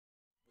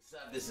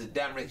This is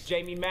Derek.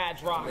 Jamie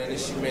Madrock. Man,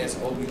 this your man's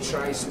Obi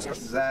Trice.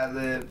 This is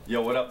Ad-Lib.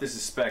 Yo, what up? This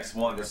is Spesh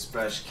Wonder.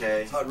 Spesh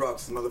K. Hot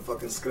Rock's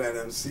motherfucking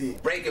Skot MC.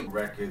 Breaking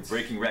Records.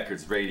 Breaking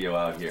Records Radio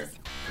out here.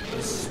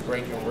 This is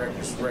Breaking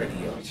Records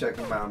Radio. Check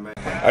them out, man.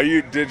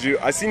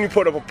 I seen you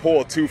put up a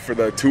poll too for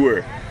the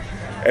tour.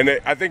 And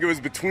I think it was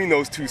between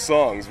those two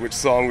songs. Which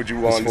song would you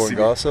want to see?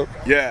 Gossip?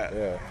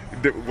 Yeah.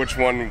 Which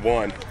one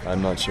won?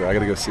 I'm not sure. I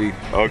gotta go see.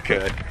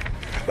 Okay.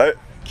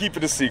 Keep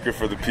it a secret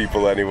for the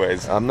people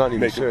anyways. I'm not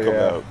even sure,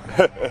 out.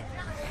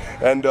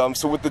 And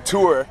so with the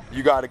tour,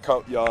 you gotta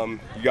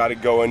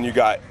go and you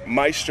got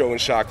Maestro and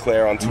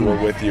Chaclair on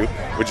tour with you,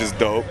 which is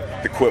dope.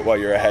 The Quit While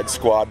You're Ahead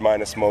squad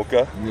minus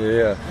Mocha.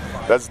 Yeah.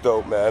 That's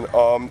dope, man.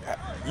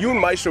 You and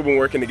Maestro have been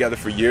working together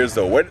for years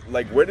though.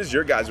 Where does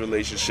your guys'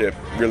 relationship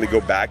really go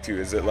back to?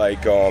 Is it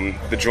like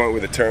the joint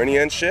with Attorney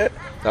and shit?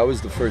 That was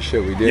the first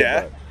shit we did.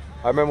 Yeah.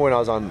 I remember when I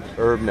was on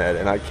UrbNet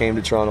and I came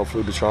to Toronto,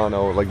 flew to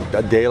Toronto, like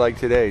a day like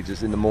today,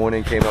 just in the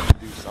morning, came up to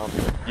do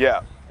something.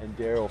 Yeah. And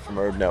Daryl from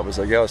UrbNet was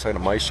like, yeah, I was talking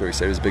to Maestro, he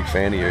said he was a big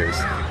fan of yours.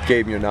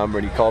 Gave me your number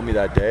and he called me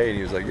that day and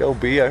he was like, yo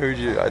B, I heard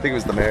you, I think it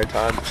was the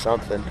Maritime or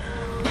something.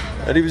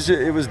 And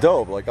it was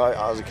dope. Like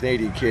I was a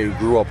Canadian kid who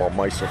grew up on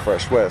Maestro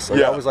Fresh-Wes.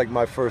 Like that was like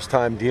my first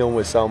time dealing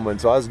with someone,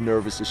 so I was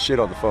nervous as shit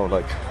on the phone,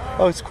 like,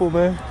 oh, it's cool,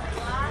 man.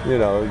 You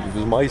know, it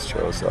was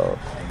Maestro, so.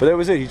 But that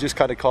was it, he just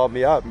kind of called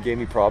me up and gave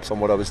me props on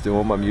what I was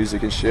doing, my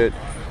music and shit.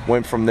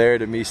 Went from there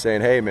to me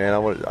saying, hey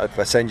man, if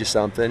I send you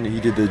something, he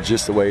did the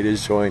Just the Way It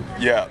Is joint.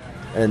 Yeah.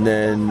 And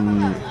then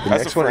the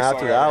next one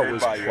after that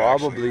was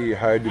probably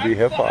Hard to Be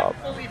Hip Hop.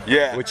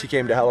 Yeah. Which he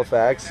came to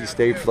Halifax, he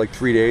stayed for like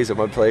 3 days at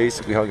my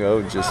place, we hung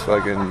out and just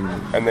fucking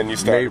and then you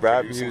started made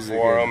rap music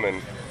for him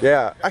and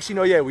yeah, actually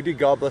no, yeah, we did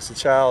God Bless the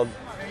Child,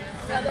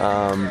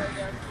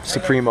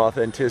 Supreme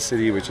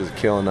Authenticity, which is a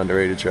killing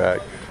underrated track,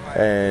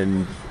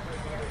 and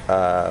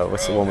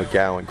what's the one with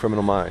Gowan,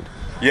 Criminal Mind.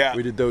 Yeah.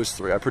 We did those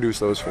three. I produced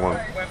those for him.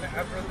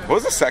 What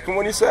was the second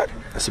one you said?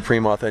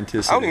 Supreme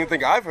Authenticity. I don't even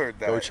think I've heard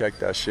that. Go check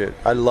that shit.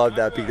 I love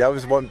that beat. That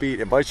was one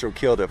beat, and Maestro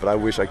killed it, but I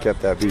wish I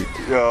kept that beat.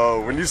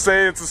 Yo, when you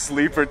say it's a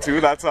sleeper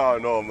too, that's how I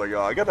know. I'm like,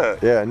 yo, I gotta...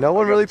 Yeah, no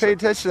one really paid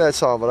attention to that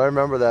song, but I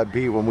remember that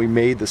beat when we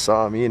made the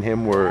song. Me and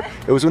him were...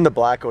 It was when the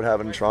Blackout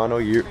happened in Toronto.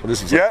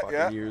 This was like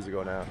fucking years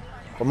ago now.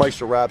 Well,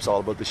 Maestro raps all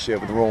about the shit,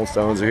 but the Rolling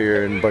Stones are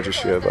here and a bunch of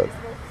shit, but...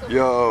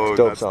 Yo,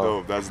 that's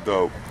dope. That's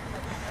dope.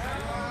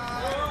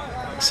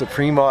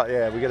 Supreme,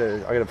 yeah, I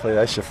gotta play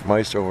that shit for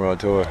Maestro when we're on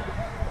tour.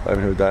 I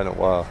haven't heard that in a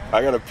while.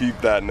 I gotta peep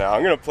that now.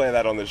 I'm gonna play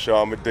that on the show.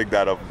 I'm gonna dig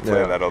that up and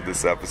play that on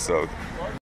this episode.